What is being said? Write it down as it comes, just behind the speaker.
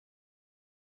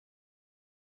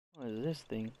What is this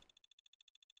thing?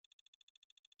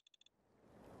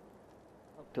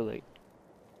 Oh, too late.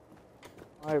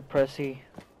 Alright, Pressy.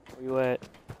 Where you at?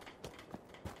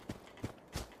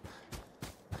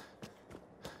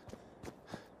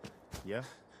 Yeah?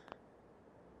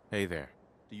 Hey there.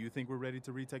 Do you think we're ready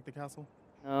to retake the castle?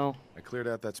 No. I cleared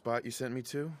out that spot you sent me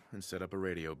to and set up a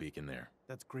radio beacon there.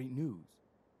 That's great news.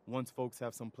 Once folks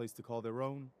have some place to call their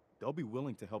own, they'll be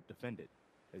willing to help defend it.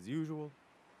 As usual,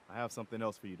 I have something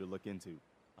else for you to look into.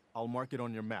 I'll mark it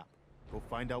on your map. Go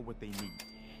find out what they need.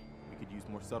 We could use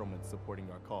more settlements supporting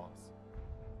our cause.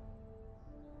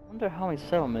 Wonder how many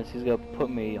settlements he's gonna put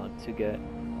me on to get,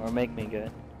 or make me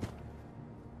get.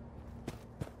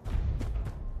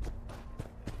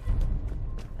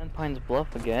 Ten Pines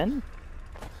Bluff again?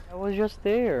 I was just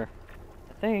there,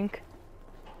 I think.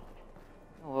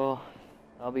 Oh well,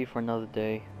 that'll be for another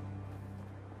day.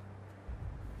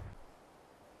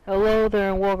 Hello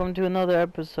there and welcome to another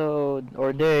episode,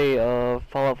 or day, of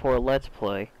Fallout 4 Let's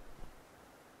Play.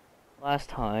 Last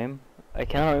time, I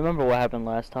cannot remember what happened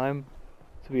last time,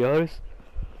 to be honest.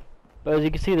 But as you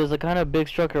can see, there's a kind of big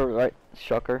structure right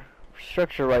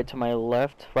to my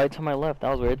left. Right to my left,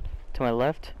 that was weird. To my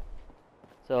left.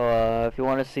 So, if you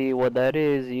want to see what that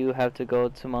is, you have to go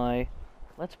to my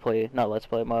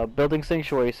my Building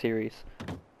Sanctuary series.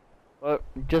 But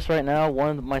just right now,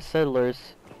 one of my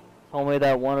settlers told me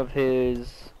that one of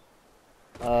his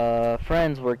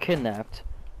friends were kidnapped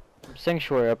from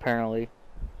Sanctuary, apparently.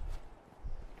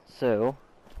 So,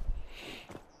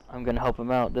 I'm gonna help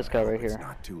him out. This guy right here. It's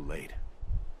not too late.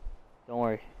 Don't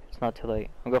worry, it's not too late.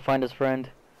 I'm gonna find his friend.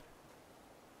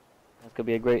 It's gonna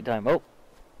be a great time. Oh!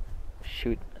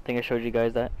 Shoot, I think I showed you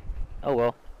guys that. Oh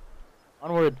well.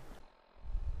 Onward!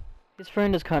 His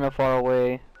friend is kind of far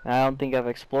away. I don't think I've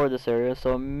explored this area,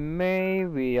 so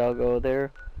maybe I'll go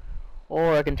there.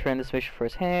 Or I can train this mission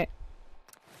first. Hey!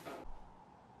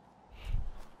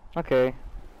 Okay.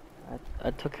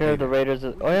 I took care of the raiders.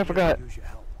 Oh yeah, I forgot!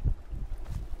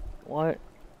 What?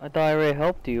 I thought I already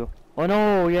helped you. Oh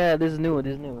no, yeah, this is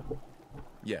new,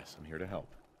 Yes, I'm here to help.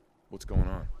 What's going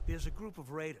on? There's a group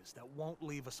of raiders that won't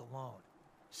leave us alone.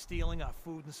 Stealing our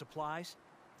food and supplies,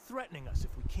 threatening us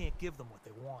if we can't give them what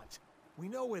they want. We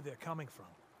know where they're coming from,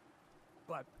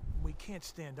 but we can't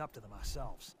stand up to them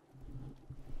ourselves.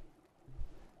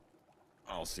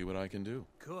 I'll see what I can do.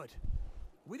 Good.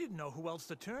 We didn't know who else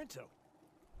to turn to.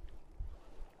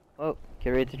 Oh,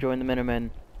 get ready to join the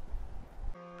Minutemen.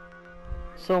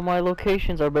 So my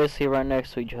locations are basically right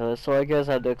next to each other, so I guess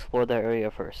I have to explore that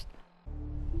area first.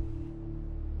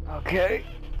 Okay.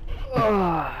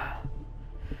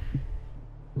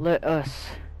 Let us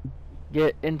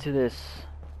get into this.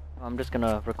 I'm just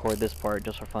gonna record this part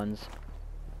just for funsies.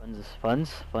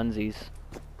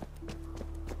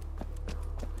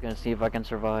 Gonna see if I can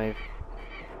survive.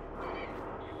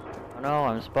 Oh no,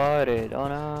 I'm spotted. Oh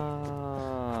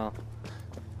no.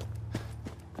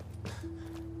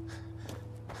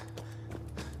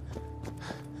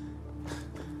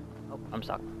 Oh, I'm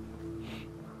stuck.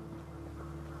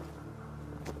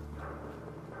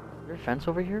 Is there a fence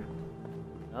over here?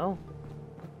 No?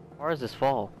 Or is this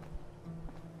fall?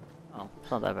 Oh, it's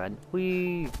not that bad.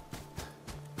 Whee!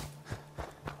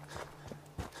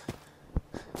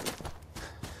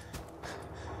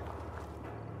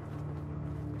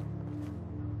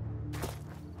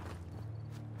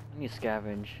 I need to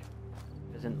scavenge.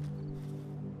 Isn't...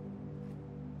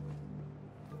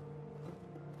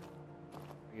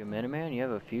 Are you a Minuteman? You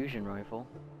have a fusion rifle.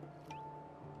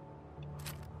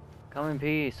 Come in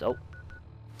peace. Oh.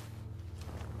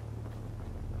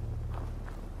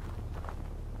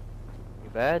 You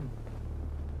bad?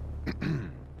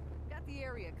 Got the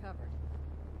area covered.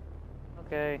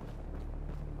 Okay.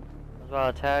 I was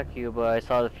about to attack you, but I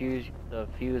saw the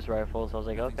fuse rifles. I was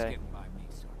like, okay.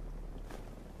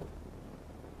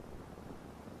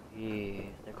 Yeah,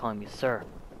 they're calling me sir,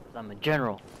 'cause I'm a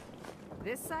general.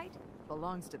 This site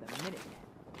belongs to the Minutemen.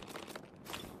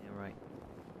 Yeah, right.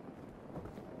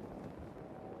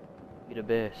 Be the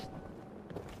best.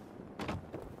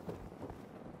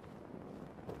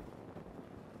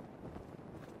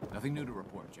 Nothing new to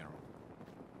report, General.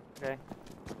 Okay.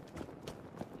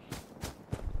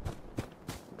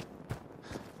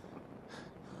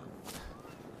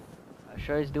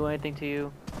 Should I do anything to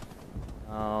you?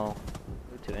 No.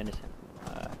 You're too innocent.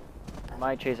 I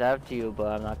might chase after you, but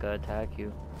I'm not gonna attack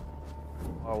you.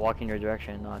 Or walk in your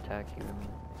direction and not attack you, I mean.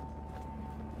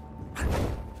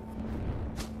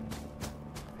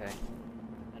 Okay.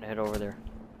 I'm gonna head over there.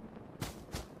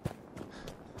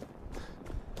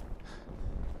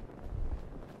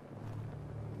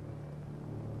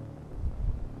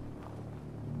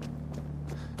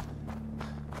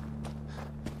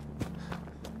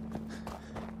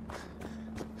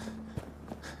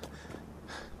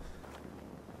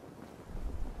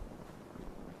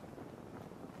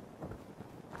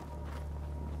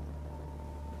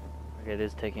 Okay,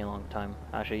 this is taking a long time.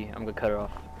 Actually, I'm gonna cut it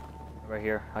off right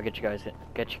here. I'll get you guys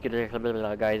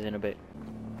guys in a bit.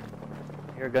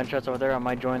 Hear gunshots over there. I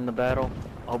might join the battle.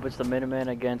 I hope it's the Minutemen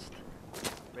against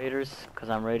Raiders, cause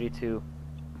I'm ready to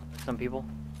some people.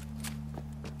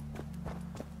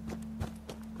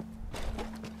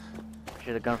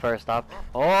 Actually, the gunfire stopped.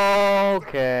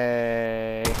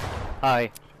 Okay.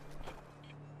 Hi.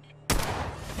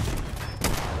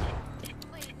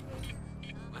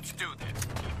 Let's do this.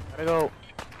 Gotta go.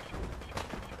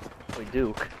 Wait,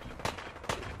 Duke.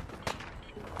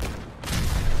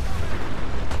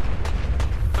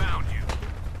 Found you.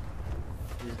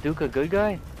 Is Duke a good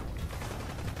guy?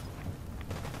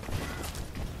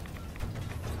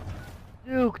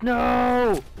 Duke,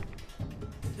 no!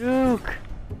 Duke!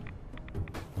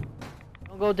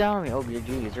 Don't go down on me. Oh,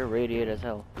 geez, you're radiated as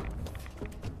hell.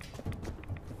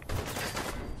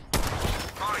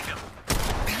 Find him.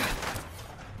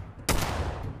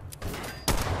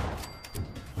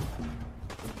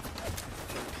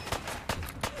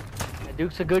 Yeah,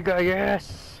 Duke's a good guy,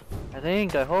 yes! I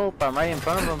think, I hope. I'm right in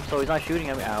front of him, so he's not shooting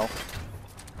at me. Ow.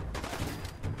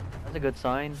 That's a good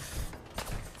sign.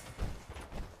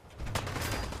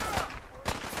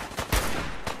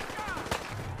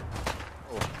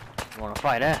 Wanna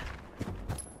fight, eh?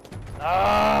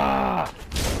 Ah!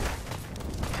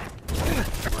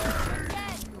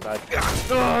 God.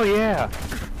 Oh yeah!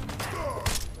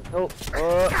 Oh,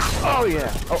 oh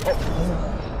yeah! Oh,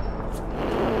 oh!